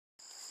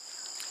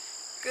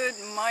Good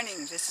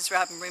morning, this is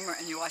Robin Reamer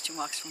and you're watching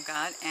Walks from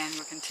God, and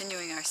we're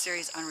continuing our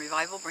series on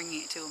revival,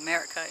 bringing it to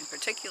America in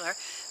particular,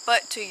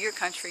 but to your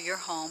country, your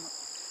home,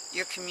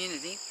 your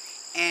community.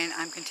 And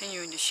I'm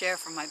continuing to share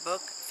from my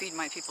book, Feed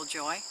My People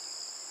Joy,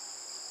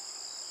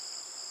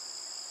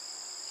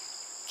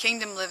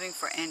 Kingdom Living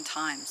for End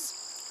Times.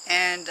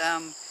 And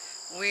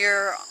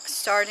we're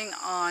starting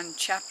on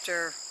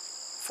chapter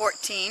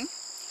 14,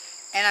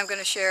 and I'm going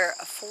to share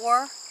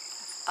 4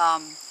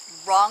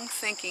 wrong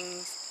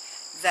thinkings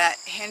that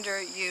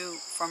hinder you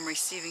from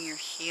receiving your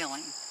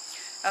healing.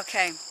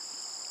 Okay,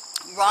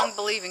 wrong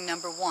believing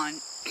number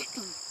 1.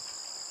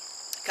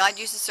 God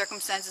uses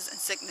circumstances and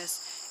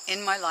sickness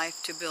in my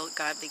life to build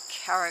godly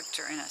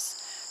character in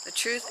us. The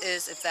truth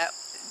is, if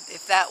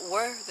that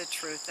were the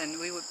truth, then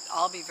we would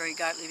all be very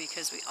godly,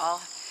 because we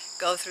all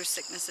go through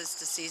sicknesses,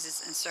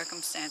 diseases, and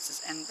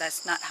circumstances, and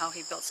that's not how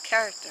he builds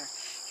character.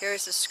 Here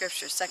is the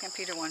scripture, 2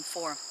 Peter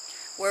 1:4.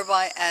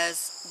 Whereby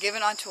as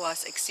given unto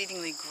us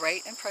exceedingly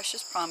great and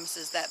precious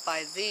promises, that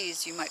by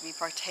these you might be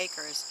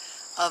partakers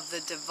of the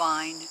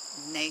divine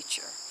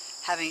nature,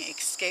 having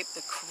escaped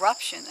the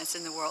corruption that's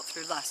in the world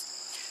through lust.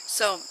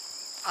 So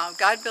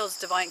God builds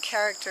divine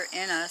character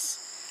in us.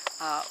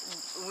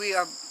 We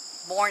are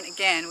born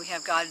again. We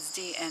have God's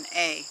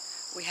DNA.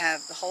 We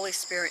have the Holy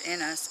Spirit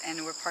in us,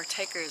 and we're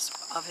partakers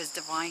of his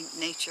divine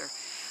nature.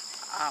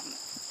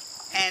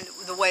 And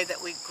the way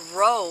that we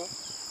grow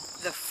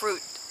the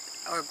fruit,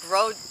 or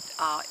grow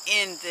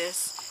in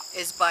this,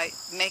 is by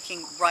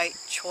making right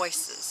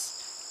choices,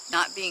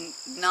 not being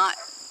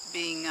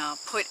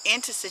put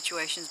into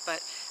situations,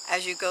 but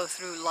as you go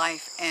through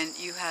life and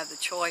you have the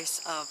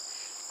choice of,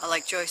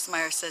 like Joyce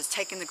Meyer says,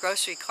 taking the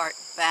grocery cart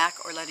back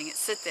or letting it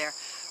sit there.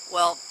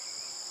 Well,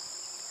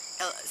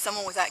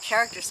 someone without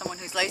character, someone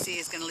who's lazy,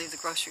 is going to leave the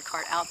grocery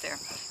cart out there.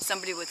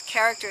 Somebody with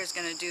character is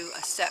going to do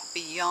a step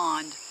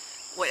beyond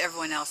what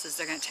everyone else is.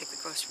 They're going to take the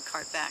grocery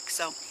cart back.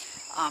 So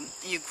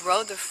you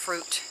grow the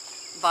fruit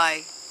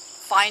by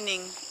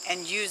finding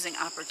and using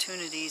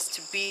opportunities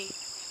to be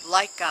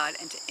like God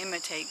and to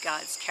imitate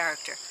God's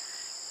character.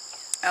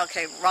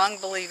 Okay, wrong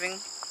believing.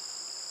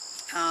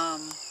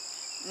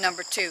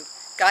 Number 2,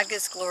 God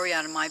gets glory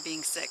out of my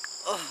being sick.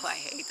 Oh, I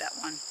hate that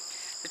one.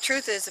 The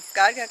truth is, if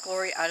God got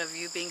glory out of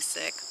you being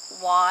sick,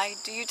 why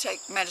do you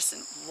take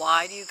medicine?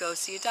 Why do you go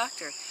see a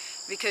doctor?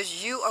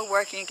 Because you are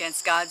working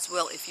against God's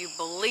will if you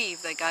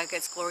believe that God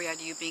gets glory out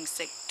of you being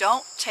sick.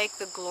 Don't take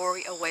the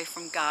glory away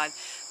from God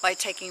by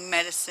taking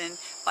medicine,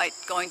 by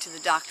going to the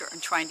doctor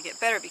and trying to get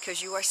better,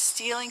 because you are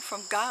stealing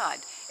from God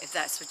if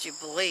that's what you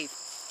believe.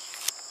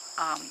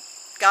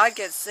 God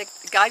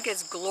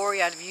gets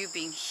glory out of you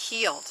being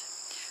healed.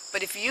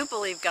 But if you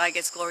believe God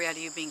gets glory out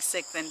of you being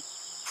sick, then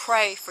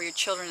pray for your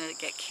children that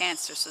get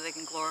cancer so they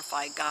can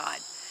glorify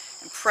God.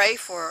 And pray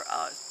for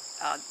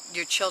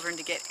your children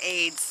to get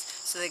AIDS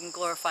so they can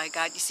glorify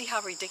God. You see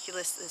how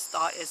ridiculous this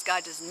thought is?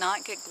 God does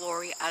not get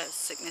glory out of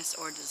sickness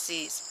or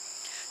disease.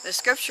 The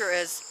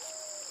scriptures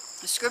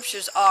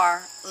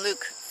are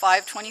Luke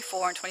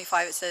 5:24 and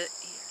 25. It says,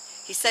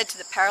 he said to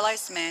the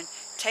paralyzed man,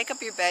 take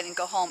up your bed and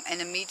go home. And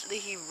immediately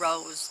he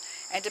rose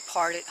and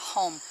departed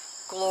home,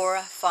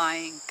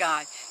 glorifying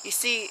God. You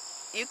see,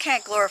 you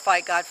can't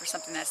glorify God for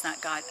something that's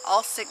not God.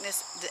 All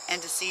sickness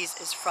and disease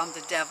is from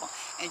the devil.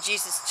 And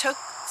Jesus took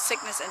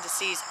sickness and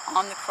disease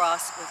on the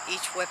cross with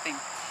each whipping,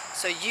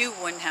 so you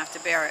wouldn't have to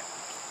bear it.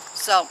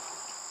 So,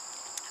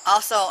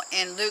 also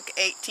in Luke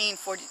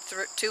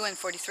 18:42 and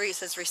 43, it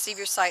says, receive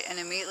your sight. And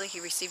immediately he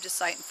received his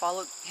sight and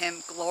followed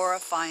him,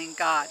 glorifying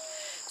God.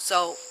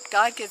 So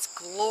God gets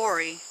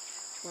glory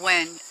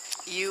when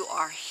you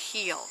are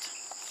healed.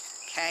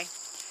 Okay?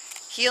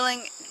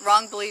 Healing,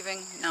 wrong believing,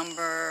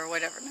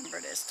 whatever number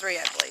it is, 3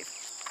 I believe.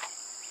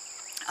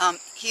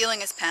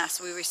 Healing is past.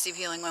 We receive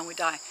healing when we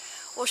die.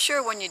 Well,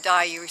 sure, when you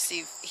die you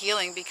receive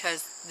healing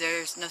because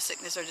there's no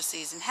sickness or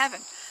disease in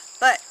heaven.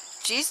 But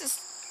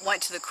Jesus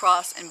went to the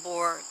cross and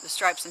bore the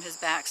stripes on his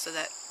back so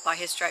that by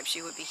his stripes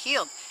you would be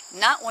healed.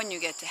 Not when you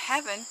get to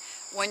heaven,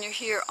 when you're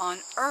here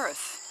on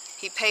earth.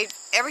 He paid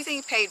everything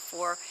he paid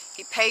for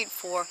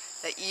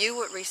that you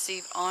would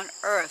receive on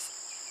earth.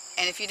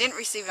 And if you didn't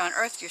receive it on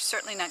earth, you're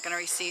certainly not going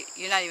to receive,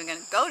 you're not even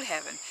going to go to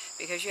heaven,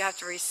 because you have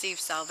to receive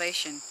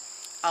salvation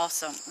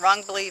also.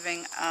 Wrong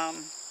believing,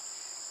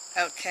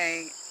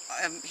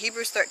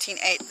 Hebrews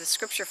 13:8, the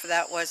scripture for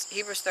that was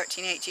Hebrews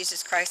 13:8,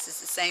 Jesus Christ is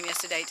the same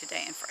yesterday,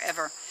 today, and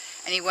forever.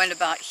 And he went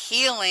about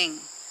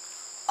healing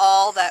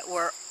all that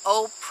were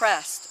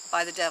oppressed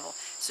by the devil.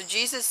 So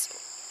Jesus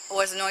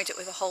was anointed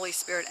with the Holy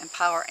Spirit and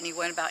power, and he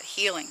went about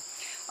healing.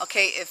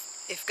 Okay,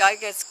 if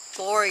God gets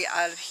glory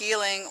out of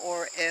healing,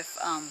 or if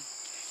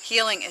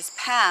healing is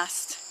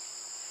past,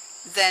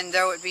 then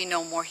there would be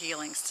no more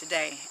healings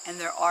today. And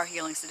there are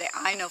healings today.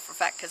 I know for a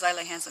fact, because I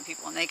lay hands on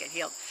people and they get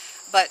healed.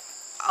 But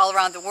all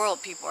around the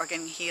world, people are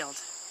getting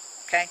healed.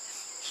 Okay?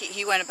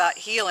 He went about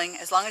healing.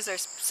 As long as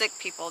there's sick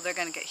people, they're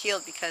going to get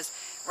healed, because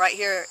right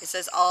here it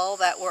says all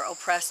that were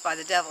oppressed by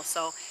the devil.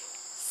 So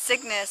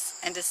sickness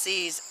and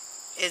disease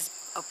is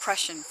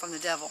oppression from the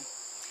devil.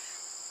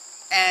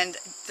 And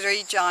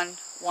 3 John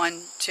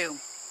 1:2.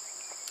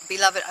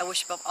 Beloved, I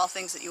wish above all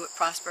things that you would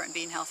prosper and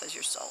be in health as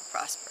your soul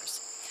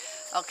prospers.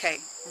 Okay,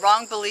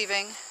 wrong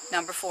believing.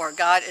 Number 4,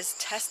 God is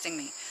testing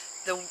me.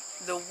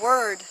 The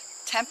word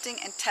tempting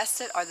and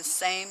tested are the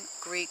same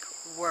Greek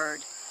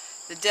word.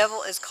 The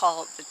devil is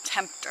called the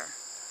tempter,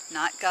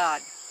 not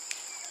God.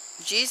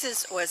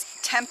 Jesus was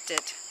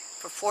tempted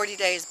for 40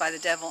 days by the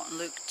devil in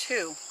Luke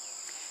 2.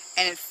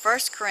 And in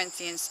 1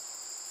 Corinthians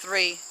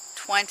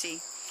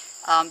 3:20,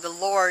 the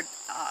Lord,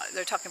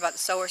 they're talking about the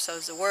sower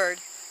sows the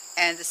word,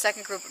 and the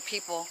second group of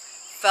people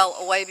fell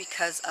away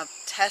because of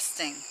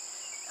testing.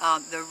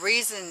 The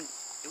reason,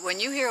 when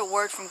you hear a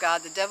word from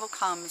God, the devil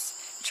comes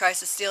and tries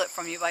to steal it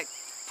from you by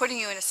putting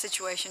you in a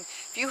situation.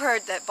 If you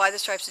heard that by the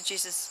stripes of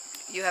Jesus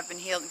you have been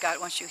healed and God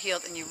wants you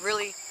healed, and you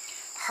really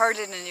heard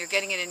it and you're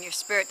getting it in your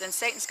spirit, then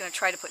Satan's going to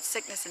try to put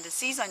sickness and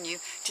disease on you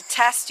to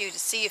test you, to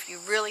see if you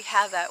really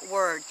have that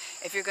word,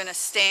 if you're going to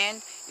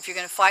stand, if you're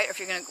going to fight, or if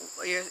you're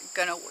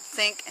going to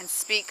think and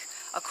speak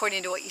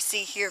according to what you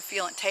see, hear,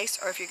 feel, and taste,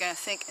 or if you're going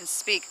to think and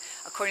speak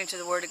according to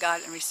the word of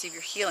God and receive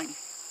your healing.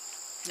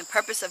 The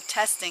purpose of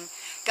testing,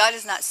 God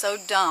is not so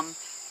dumb.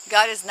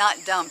 God is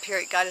not dumb,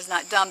 period. God is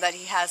not dumb that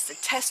he has to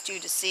test you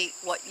to see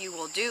what you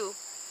will do,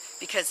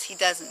 because he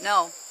doesn't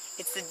know.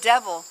 It's the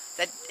devil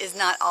that is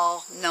not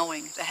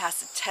all-knowing, that has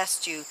to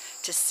test you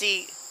to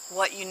see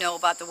what you know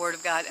about the Word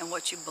of God and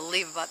what you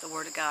believe about the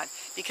Word of God,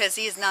 because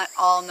he is not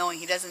all-knowing.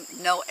 He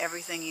doesn't know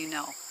everything you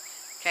know.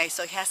 Okay,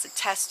 so he has to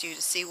test you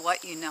to see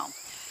what you know.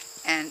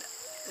 And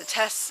the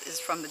test is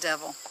from the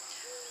devil.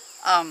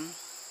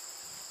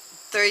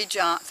 3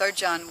 John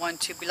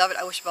 1:2, Beloved,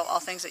 I wish above all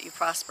things that you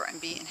prosper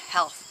and be in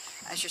health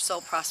as your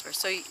soul prospers.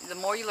 So the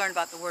more you learn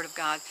about the Word of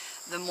God,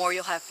 the more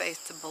you'll have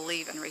faith to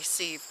believe and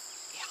receive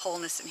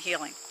wholeness and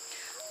healing.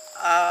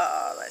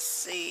 Let's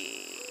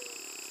see.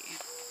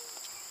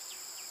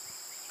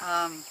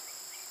 And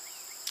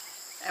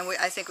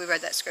I think we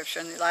read that scripture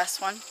in the last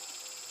one.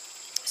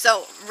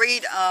 So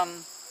read,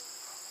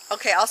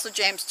 okay, also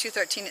James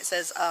 2:13, it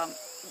says,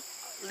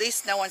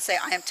 least no one say,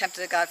 I am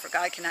tempted of God, for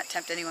God cannot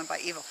tempt anyone by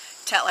evil.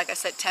 Like I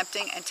said,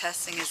 tempting and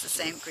testing is the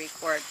same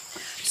Greek word.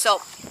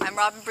 So, I'm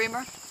Robin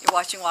Bremer. You're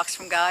watching Walks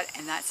from God,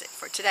 and that's it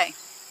for today.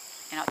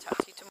 And I'll talk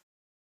to you tomorrow.